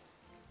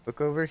 Look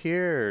over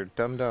here,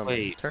 dum-dum.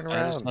 Wait, turn I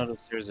around. just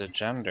noticed there's a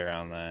gender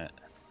on that.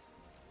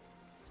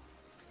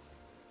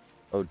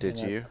 Oh, did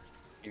you?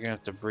 You're gonna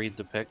have to breed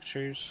the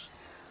pictures?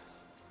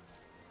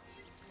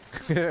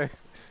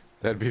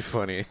 That'd be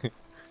funny.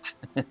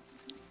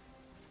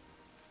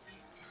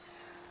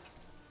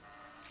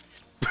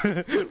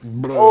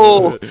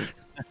 Oh!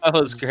 That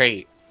was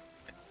great.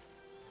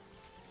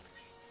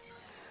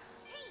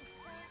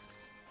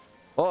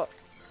 Oh!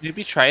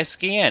 Maybe try a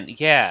scan.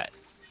 Yeah.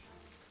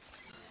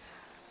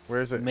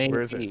 Where is it? Maybe.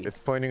 Where is it? It's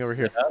pointing over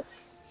here.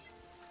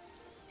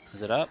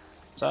 Is it up?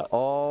 What's up?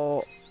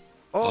 Oh!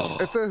 Oh!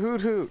 It's a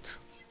hoot hoot!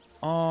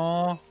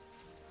 Aw.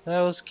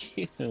 That was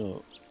cute.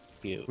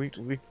 Cute.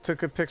 We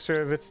took a picture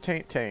of its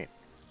taint.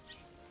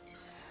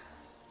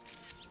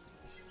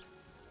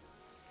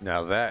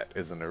 Now that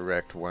is an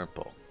erect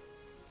Wurmple.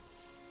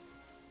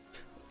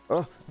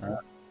 Oh!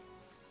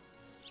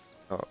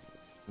 Oh,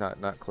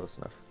 not close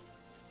enough.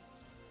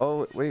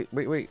 Oh, wait.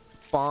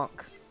 Bonk.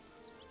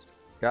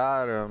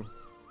 Got him.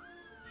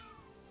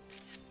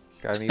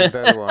 Got an even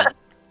better one.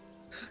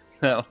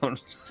 That one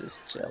was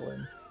just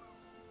chilling.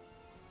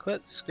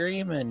 Quit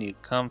screaming, you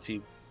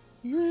comfy.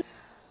 They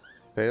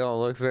don't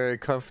look very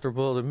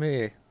comfortable to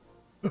me.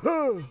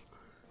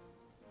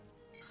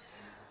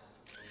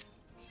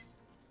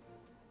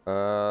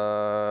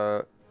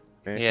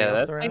 Yeah,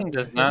 that thing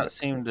does not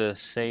seem to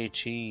say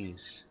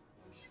cheese.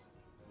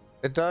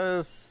 It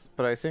does,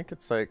 but I think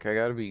it's like I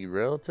gotta be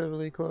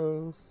relatively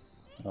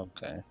close.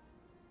 Okay.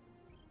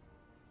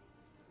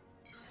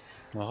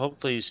 Well,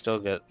 hopefully you still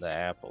get the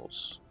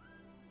apples.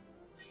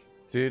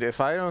 Dude,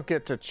 if I don't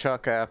get to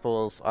chuck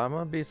apples, I'm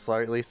gonna be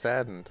slightly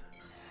saddened.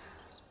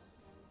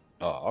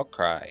 Oh, I'll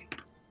cry.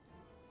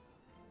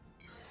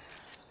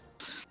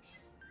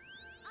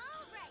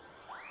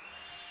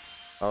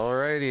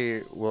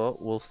 Alrighty, well,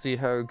 we'll see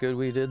how good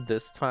we did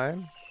this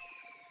time.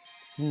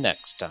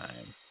 Next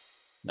time.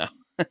 No.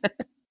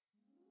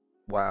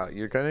 Wow,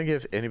 you're gonna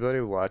give anybody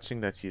watching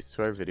that's used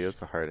to our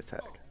videos a heart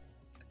attack.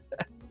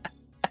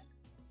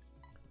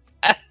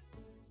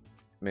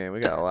 Man,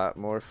 we got a lot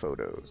more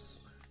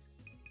photos.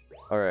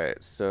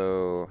 Alright,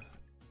 so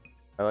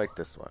I like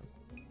this one.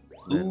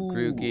 Then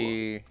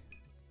Grookey.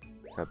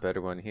 Got a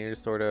better one here,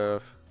 sort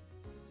of.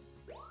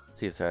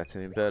 See if that's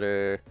any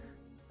better.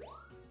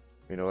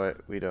 You know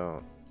what? We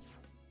don't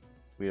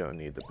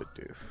need the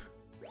Bidoof.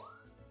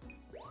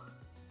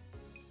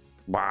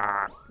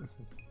 Bah!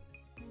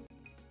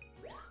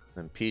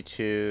 Then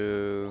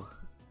Pichu.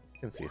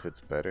 Can see if it's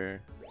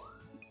better.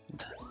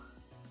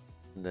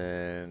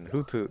 Then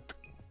Hoot Hoot.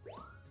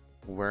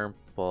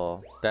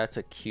 Wurmple. That's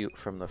a cute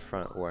from the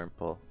front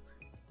Wurmple.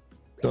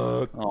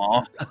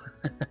 Aww.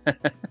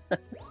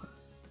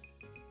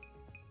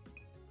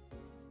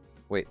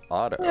 Wait,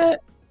 auto.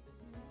 What?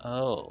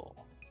 Oh.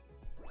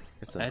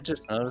 I It's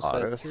just noticed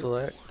auto that too.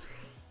 select.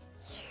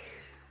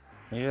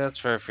 Maybe that's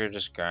for if you're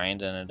just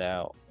grinding it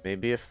out.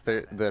 Maybe if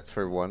that's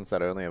for ones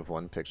that only have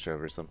one picture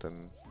of or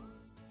something.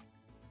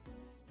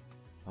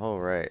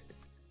 Alright.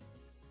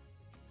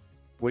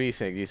 What do you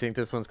think? Do you think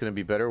this one's gonna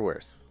be better or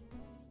worse?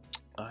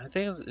 I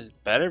think it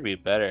better be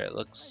better. It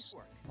looks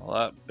a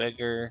lot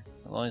bigger.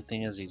 The only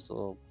thing is he's a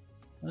little...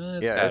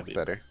 yeah, it's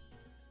better.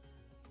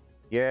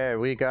 Yeah,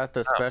 we got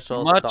the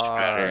special much star.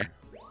 better.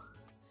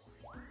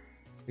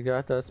 We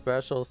got the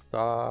special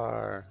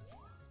star.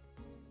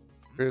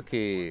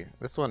 Grookey.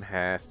 This one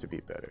has to be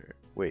better.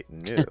 Wait,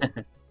 new.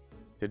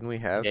 Didn't we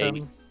have Yeah,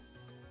 him?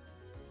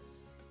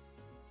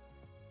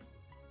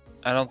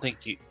 I don't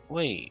think you...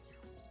 Wait.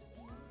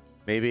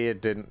 Maybe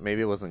it didn't. Maybe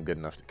it wasn't good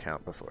enough to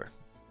count before.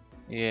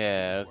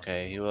 Yeah,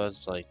 okay. He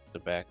was like the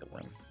back of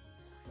him.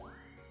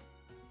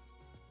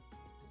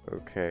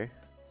 Okay.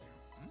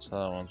 So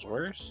that one's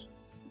worse?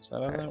 Is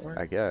that how that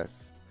works? I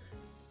guess.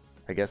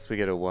 I guess we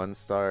get a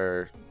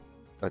 1-star,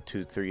 a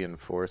 2, 3, and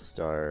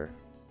 4-star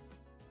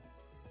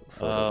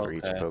photo for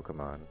each okay.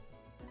 Pokemon.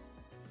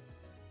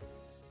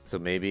 So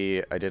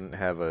maybe I didn't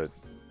have a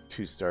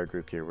 2-star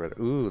Grookey.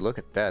 Ooh, look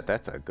at that.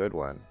 That's a good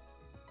one.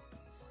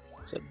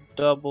 It's a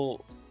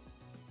double.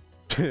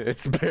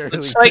 It's barely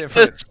It's like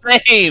different.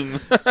 the same!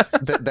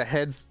 The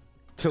head's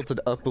tilted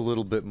up a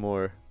little bit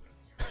more.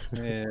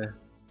 Yeah.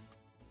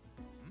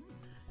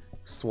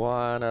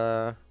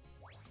 Swanna.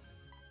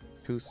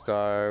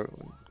 2-star.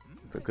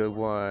 It's a good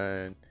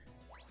one.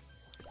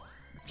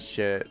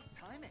 Shit.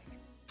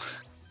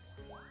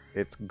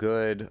 It's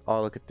good.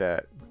 Oh, look at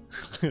that.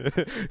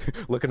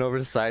 Looking over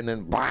the side and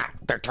then Bah,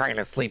 they're trying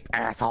to sleep,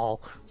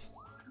 asshole.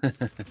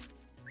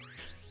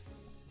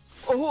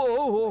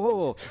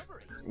 oh.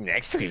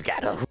 Next, we've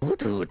got a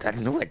Hoothoot, a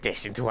new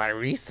addition to our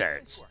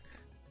research.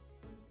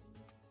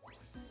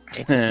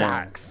 It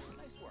sucks.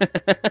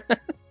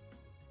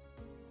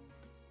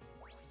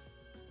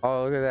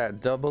 Oh, look at that.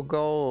 Double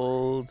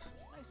gold.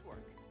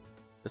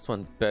 This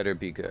one's better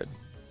be good.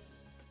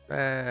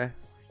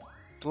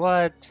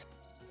 What?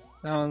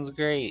 That one's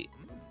great.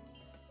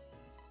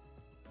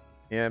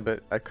 Yeah,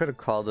 but I could have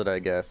called it, I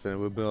guess, and it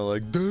would have been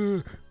like,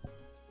 duh.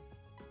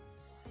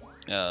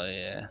 Oh,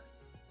 yeah.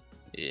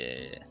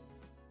 Yeah.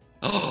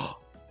 Oh!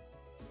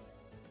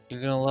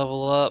 You're gonna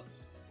level up?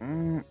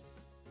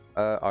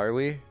 Are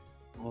we?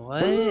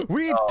 What?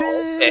 We Oh,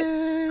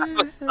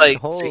 did! like,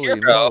 Holy 0.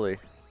 moly.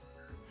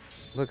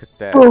 Look at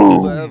that.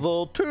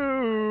 Level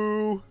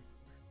 2!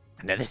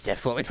 Another step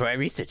forward for our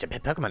research. I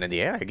bet Pokemon in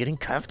the air are getting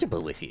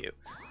comfortable with you.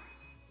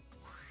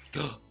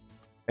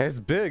 As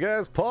big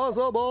as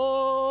possible!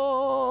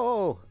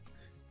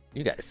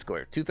 You got to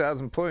score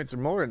 2,000 points or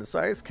more in the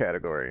size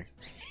category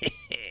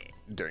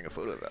during a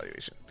photo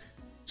evaluation.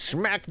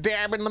 Smack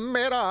dab in the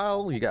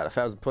middle! You got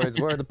 1,000 points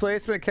more in the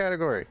placement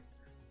category.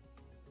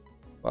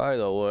 By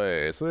the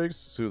way,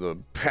 thanks to the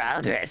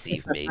Progress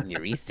you've made in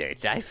your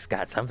research. I've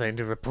got something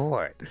to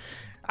report.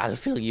 I'll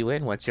fill you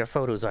in once your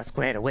photos are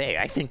squared away.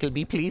 I think you'll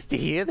be pleased to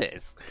hear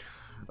this.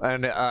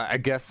 And I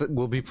guess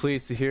we'll be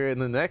pleased to hear it in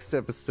the next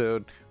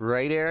episode,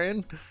 right,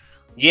 Aaron?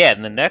 Yeah,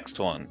 in the next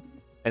one.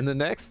 And the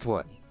next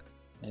one.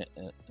 In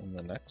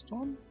the next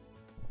one?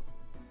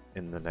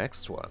 In the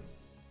next one.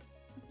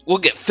 We'll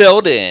get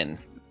filled in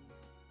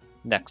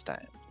next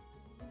time.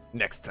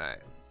 Next time.